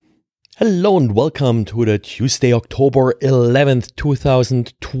Hello and welcome to the Tuesday, October 11th,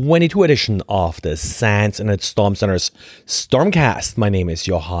 2022 edition of the SANS Internet Storm Center's StormCast. My name is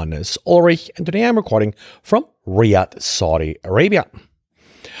Johannes Ulrich and today I'm recording from Riyadh, Saudi Arabia.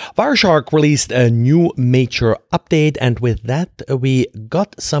 Wireshark released a new major update, and with that we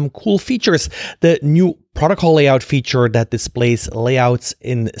got some cool features. The new protocol layout feature that displays layouts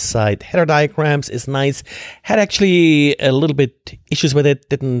inside header diagrams is nice. Had actually a little bit issues with it,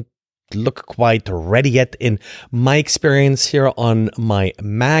 didn't look quite ready yet in my experience here on my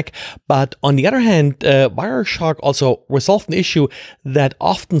Mac. But on the other hand, Wireshark also resolved an issue that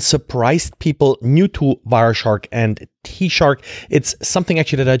often surprised people new to Wireshark and T-Shark. It's something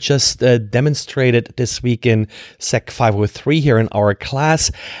actually that I just demonstrated this week in Sec 503 here in our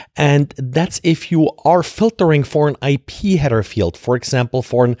class. And that's if you are filtering for an IP header field, for example,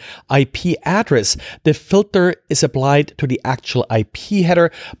 for an IP address. The filter is applied to the actual IP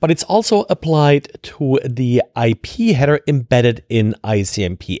header, but it's also applied to the IP header embedded in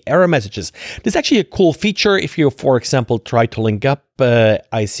ICMP error messages. This is actually a cool feature if you, for example, try to link up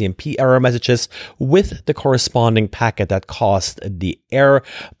ICMP error messages with the corresponding packet that caused the error,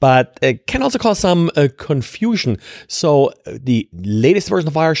 but it can also cause some confusion. So the latest version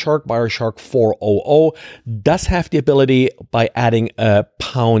of Wireshark, Wireshark 4.0, does have the ability by adding a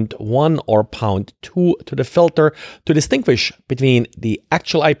 #1 or #2 to the filter to distinguish between the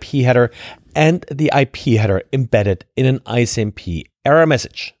actual IP header and the IP header embedded in an ICMP error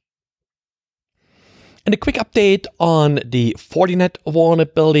message. And a quick update on the Fortinet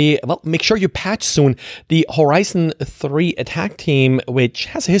vulnerability. Well, make sure you patch soon. The Horizon 3 attack team, which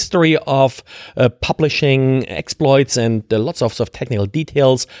has a history of publishing exploits and lots of technical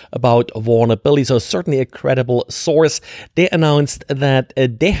details about vulnerabilities, so certainly a credible source. They announced that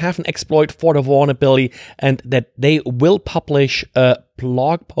they have an exploit for the vulnerability and that they will publish a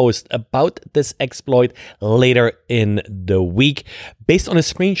blog post about this exploit later in the week. Based on a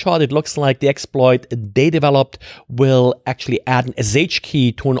screenshot, it looks like the exploit they developed will actually add an SSH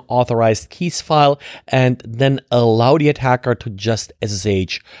key to an authorized keys file and then allow the attacker to just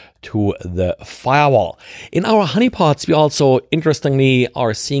SSH to the firewall. In our honeypots, we also interestingly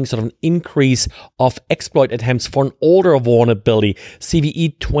are seeing sort of an increase of exploit attempts for an older vulnerability,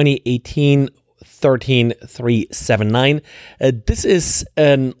 CVE 2018 13379. This is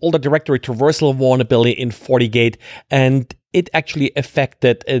an older directory traversal vulnerability in FortiGate, and it actually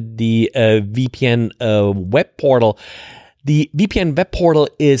affected the VPN web portal. The VPN web portal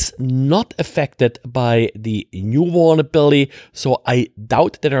is not affected by the new vulnerability, so I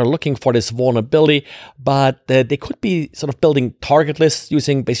doubt that they're looking for this vulnerability, but they could be sort of building target lists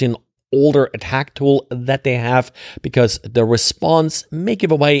using basically an older attack tool that they have, because the response may give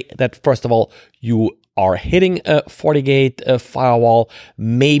away that, first of all, you are hitting a FortiGate firewall.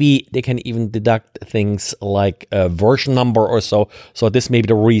 Maybe they can even deduct things like a version number or so. So this may be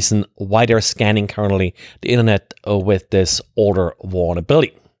the reason why they're scanning currently the internet with this older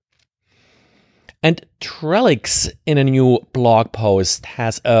vulnerability. And Trellix, in a new blog post,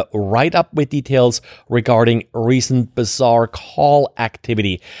 has a write-up with details regarding recent bizarre call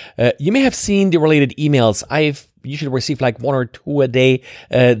activity. You may have seen the related emails. I've usually receive like 1 or 2 a day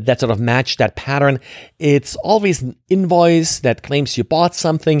that sort of match that pattern. It's always an invoice that claims you bought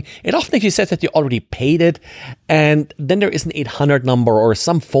something. It often actually says that you already paid it. And then there is an 800 number or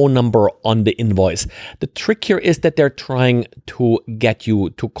some phone number on the invoice. The trick here is that they're trying to get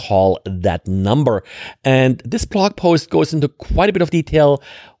you to call that number. And this blog post goes into quite a bit of detail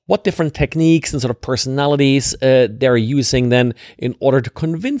what different techniques and sort of personalities they're using then in order to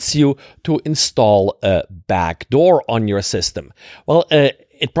convince you to install a backdoor on your system. Well,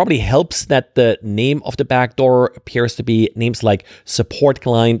 it probably helps that the name of the backdoor appears to be names like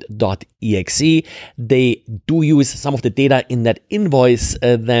supportclient.exe. They do use some of the data in that invoice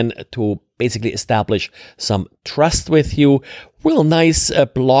then to basically establish some trust with you. Real nice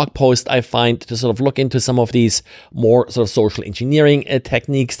blog post, I find, to sort of look into some of these more sort of social engineering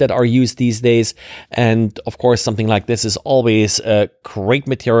techniques that are used these days. And of course, something like this is always great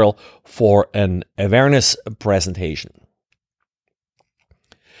material for an awareness presentation.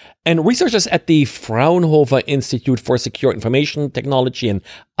 And researchers at the Fraunhofer Institute for Secure Information Technology and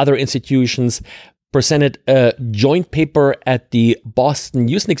other institutions presented a joint paper at the Boston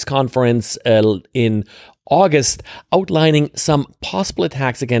Usenix conference in August, outlining some possible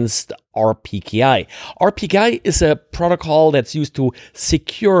attacks against RPKI. RPKI is a protocol that's used to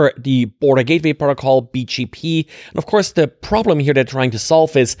secure the Border Gateway Protocol, BGP. And of course, the problem here they're trying to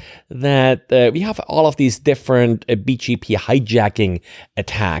solve is that we have all of these different BGP hijacking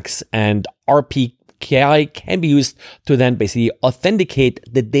attacks, and RPKI PKI can be used to then basically authenticate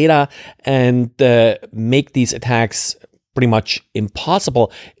the data and make these attacks pretty much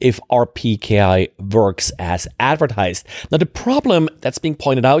impossible if our PKI works as advertised. Now, the problem that's being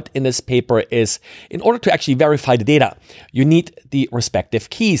pointed out in this paper is in order to actually verify the data, you need the respective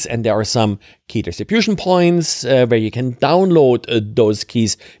keys. And there are some key distribution points where you can download those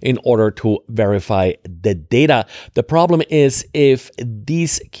keys in order to verify the data. The problem is if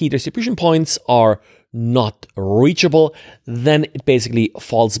these key distribution points are not reachable, then it basically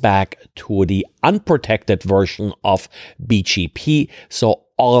falls back to the unprotected version of BGP. So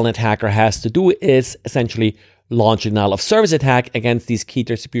all an attacker has to do is essentially launch a denial of service attack against these key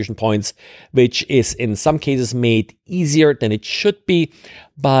distribution points, which is in some cases made easier than it should be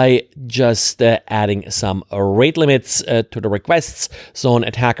by just adding some rate limits to the requests. So an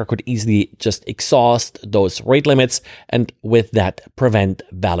attacker could easily just exhaust those rate limits and with that prevent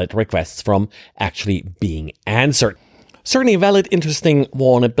valid requests from actually being answered. Certainly a valid, interesting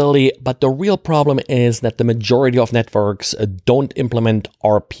vulnerability, but the real problem is that the majority of networks don't implement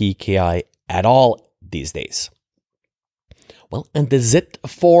RPKI at all these days. Well, and this is it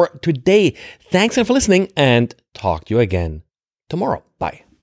for today. Thanks for listening and talk to you again tomorrow. Bye.